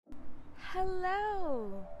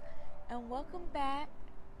Hello, and welcome back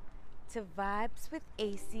to Vibes with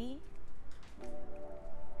AC.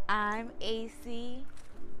 I'm AC,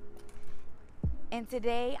 and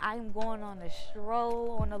today I'm going on a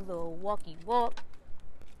stroll, on a little walkie walk,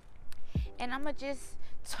 and I'm gonna just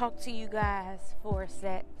talk to you guys for a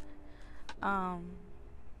sec. I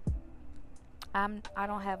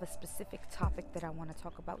don't have a specific topic that I want to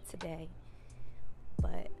talk about today,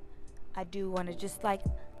 but I do want to just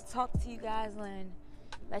talk to you guys and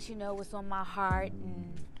let you know what's on my heart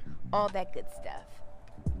and all that good stuff.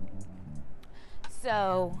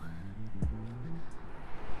 So,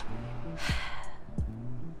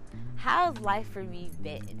 how's life for me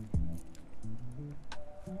been?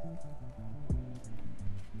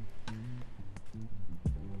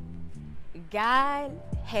 God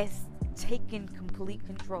has taken complete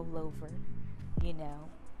control over,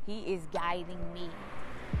 He is guiding me.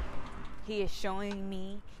 He is showing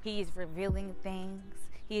me. He is revealing things.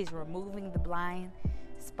 He is removing the blind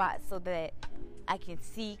spots so that I can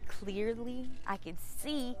see clearly. I can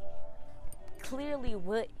see clearly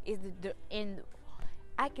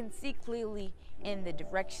I can see clearly in the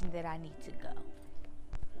direction that I need to go.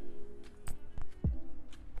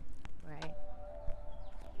 Right?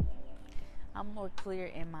 I'm more clear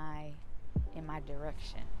in my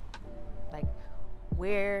direction. Like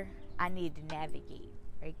where I need to navigate.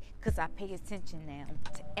 Right? Because I pay attention now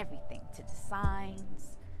to everything, to the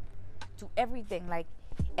signs, to everything. Like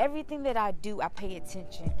everything that I do, I pay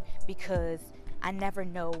attention because I never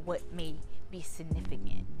know what may be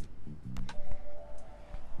significant.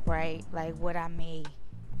 Right? Like what I may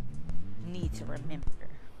need to remember.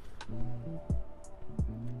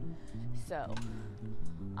 So,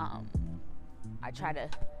 I try to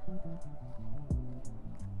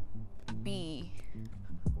be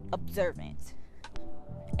observant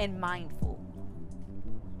and mindful,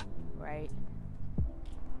 right?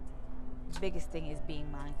 The biggest thing is being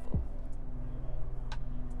mindful.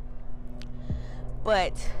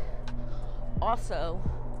 But also,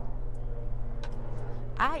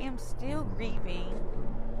 I am still grieving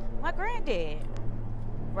my granddad,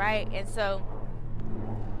 right? And so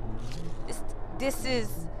this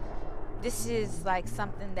is like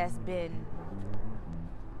something that's been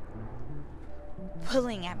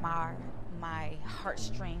pulling at my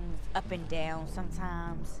heartstrings up and down.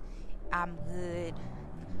 Sometimes I'm good,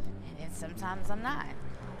 and then sometimes I'm not.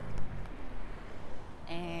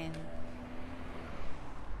 And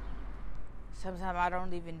sometimes I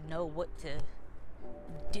don't even know what to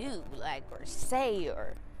do, or say,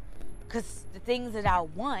 or because the things that I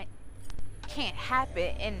want can't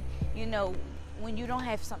happen. And when you don't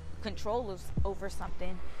have some control over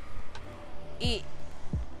something, it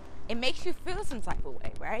makes you feel some type of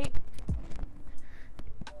way, right?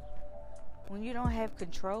 When you don't have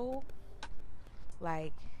control,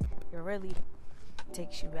 it really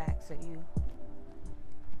takes you back. So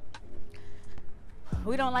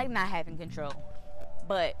we don't like not having control.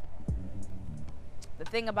 But the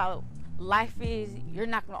thing about life is you're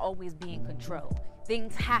not going to always be in control.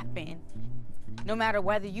 Things happen no matter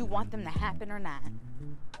whether you want them to happen or not.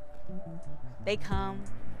 They come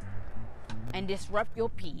and disrupt your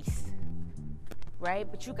peace, right?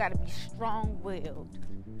 But you got to be strong-willed,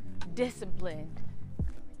 disciplined,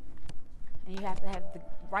 and you have to have the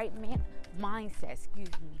right mindset,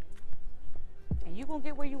 and you're going to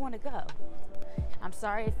get where you want to go. I'm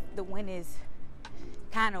sorry if the wind is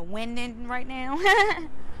kind of winding right now.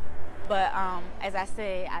 But as I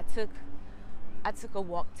said, I took a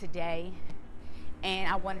walk today,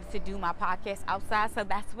 and I wanted to do my podcast outside, so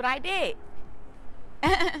that's what I did.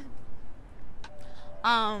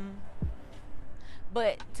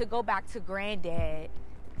 But to go back to granddad,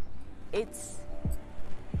 it's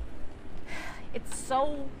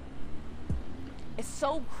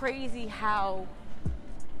so crazy how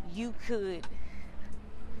you could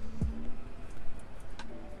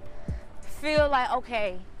feel like,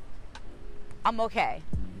 okay, I'm okay.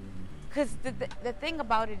 Because the thing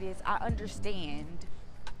about it is, I understand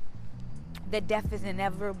that death is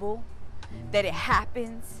inevitable, that it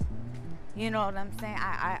happens. You know what I'm saying?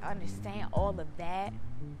 I understand all of that.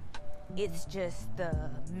 It's just the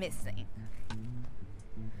missing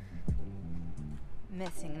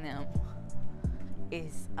them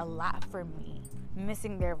is a lot for me.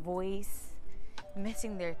 Missing their voice,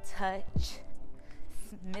 missing their touch,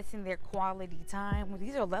 missing their quality time. Well,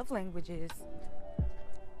 these are love languages,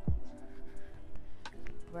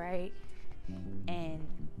 right? And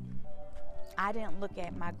I didn't look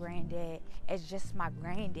at my granddad as just my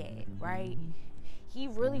granddad, right? he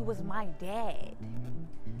really was my dad.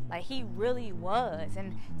 Like, he really was.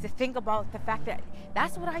 And to think about the fact that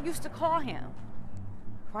that's what I used to call him,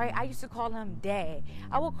 right? I used to call him dad.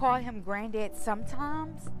 I would call him granddad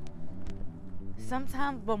sometimes,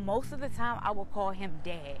 but most of the time I would call him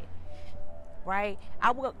dad, right?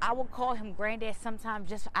 I would call him granddad sometimes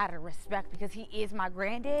just out of respect because he is my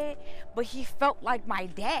granddad, but he felt like my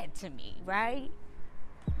dad to me, right?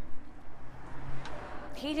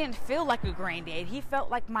 He didn't feel like a granddad. He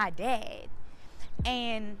felt like my dad.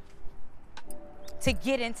 And to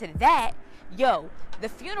get into that, the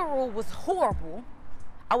funeral was horrible.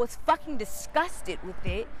 I was fucking disgusted with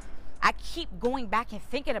it. I keep going back and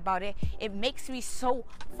thinking about it. It makes me so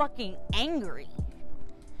fucking angry.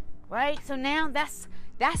 Right? So now that's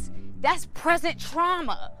present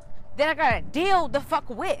trauma that I gotta deal the fuck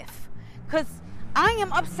with. Cause I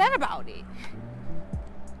am upset about it.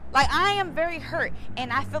 Like, I am very hurt.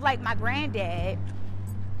 And I feel like my granddad,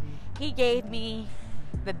 he gave me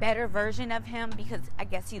the better version of him because I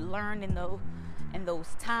guess he learned in those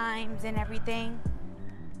times and everything.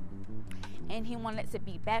 And he wanted to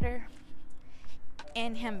be better.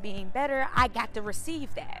 And him being better, I got to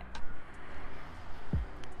receive that.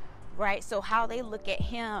 Right? So how they look at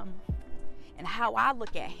him and how I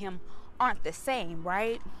look at him aren't the same,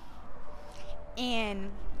 right?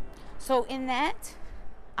 And so in that,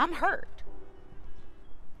 I'm hurt.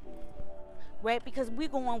 Right? Because we're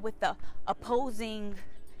going with the opposing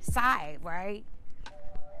side, right?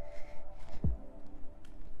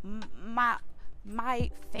 My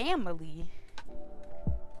family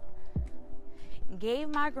gave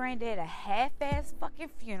my granddad a half-ass fucking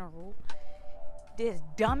funeral. This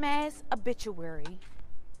dumbass obituary.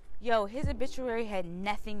 His obituary had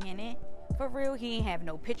nothing in it. For real, he didn't have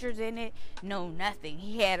no pictures in it, no nothing.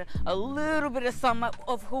 He had a little bit of sum up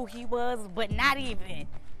of who he was, but not even.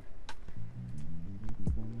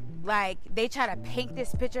 Like, they try to paint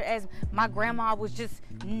this picture as my grandma was just,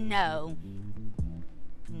 no.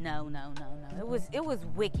 It was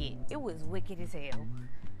wicked. It was wicked as hell.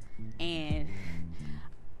 And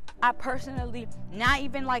I personally, not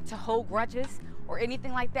even like to hold grudges or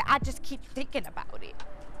anything like that, I just keep thinking about it.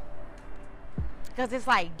 Because it's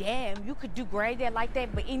like, damn, you could do granddad like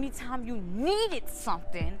that, but anytime you needed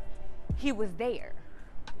something, he was there.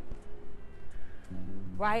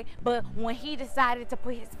 Right? But when he decided to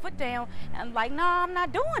put his foot down, I'm like, no, I'm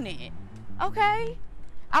not doing it. Okay?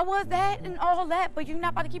 I was that and all that, but you're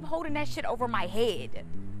not about to keep holding that shit over my head.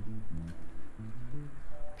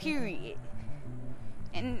 Period.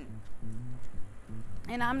 And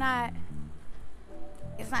I'm not,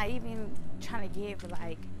 it's not even trying to give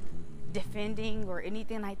like defending or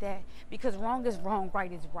anything like that, because wrong is wrong,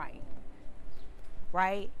 right is right.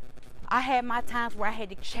 Right? I had my times where I had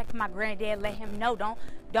to check my granddad, let him know,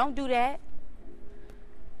 don't do that.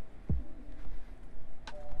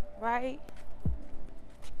 Right?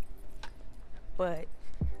 But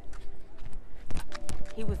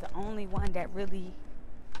he was the only one that really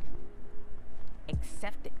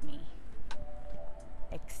accepted me.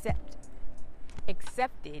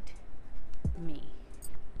 Accepted me.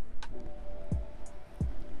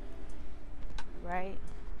 Right?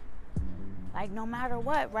 Like, no matter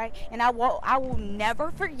what, right? And I will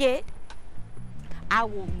never forget. I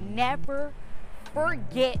will never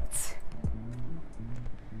forget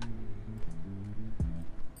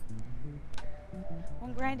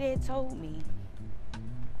when Granddad told me,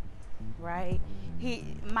 right?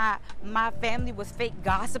 My family was fake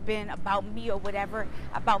gossiping about me or whatever,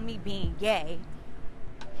 about me being gay.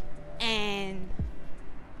 And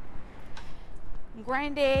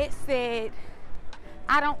Granddad said,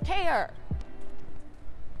 I don't care.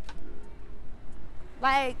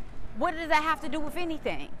 Like, what does that have to do with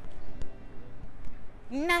anything?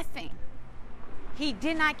 Nothing. He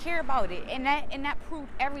did not care about it, and that proved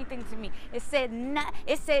everything to me. It said nothing,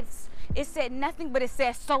 but it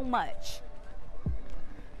said so much.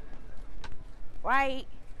 Right?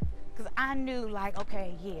 Because I knew, like,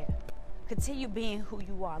 okay, yeah, continue being who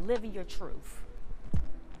you are, living your truth.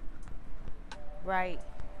 Right?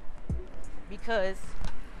 Because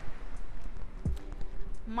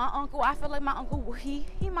my uncle, I feel like my uncle, he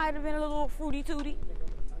might have been a little fruity tooty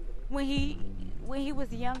when he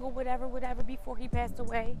was young or whatever, before he passed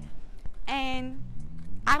away. And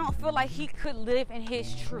I don't feel like he could live in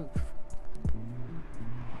his truth.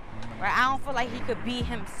 Right? I don't feel like he could be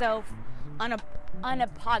himself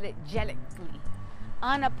unapologetically.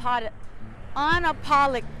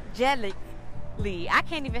 Unapologetically. I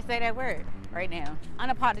can't even say that word right now.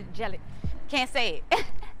 Unapologetic. Can't say it.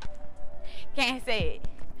 Can't say it.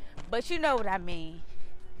 But you know what I mean.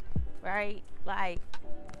 Right? Like,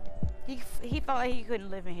 He felt like he couldn't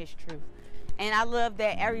live in his truth. And I love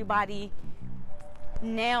that everybody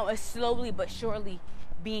now is slowly but surely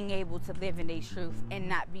being able to live in their truth and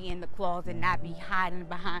not be in the closet, not be hiding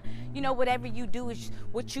behind, whatever you do is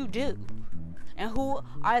what you do. And who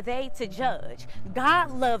are they to judge?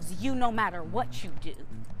 God loves you no matter what you do.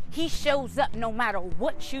 He shows up no matter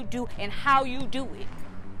what you do and how you do it.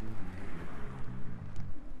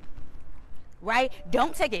 Right?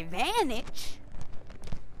 Don't take advantage.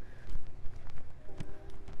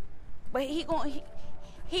 But he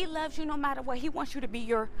loves you no matter what. He wants you to be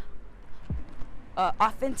your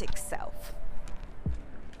authentic self.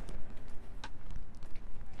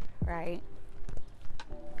 Right?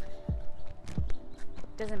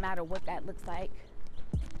 Doesn't matter what that looks like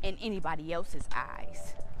in anybody else's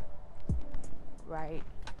eyes. Right?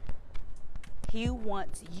 He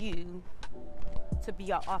wants you to be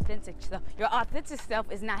your authentic self. Your authentic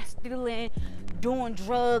self is not stealing, doing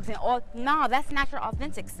drugs and all. No, that's not your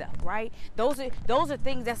authentic self, right? Those are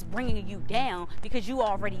things that's bringing you down because you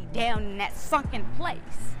already down in that sunken place,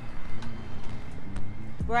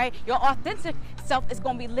 right? Your authentic self is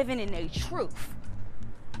going to be living in their truth,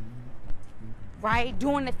 right?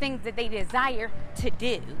 Doing the things that they desire to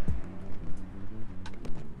do,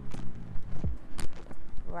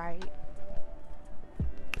 right?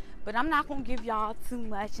 But I'm not going to give y'all too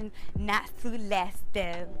much and not too less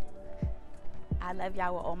though. I love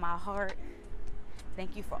y'all with all my heart.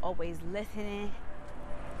 Thank you for always listening.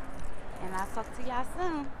 And I'll talk to y'all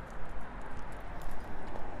soon.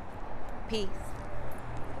 Peace.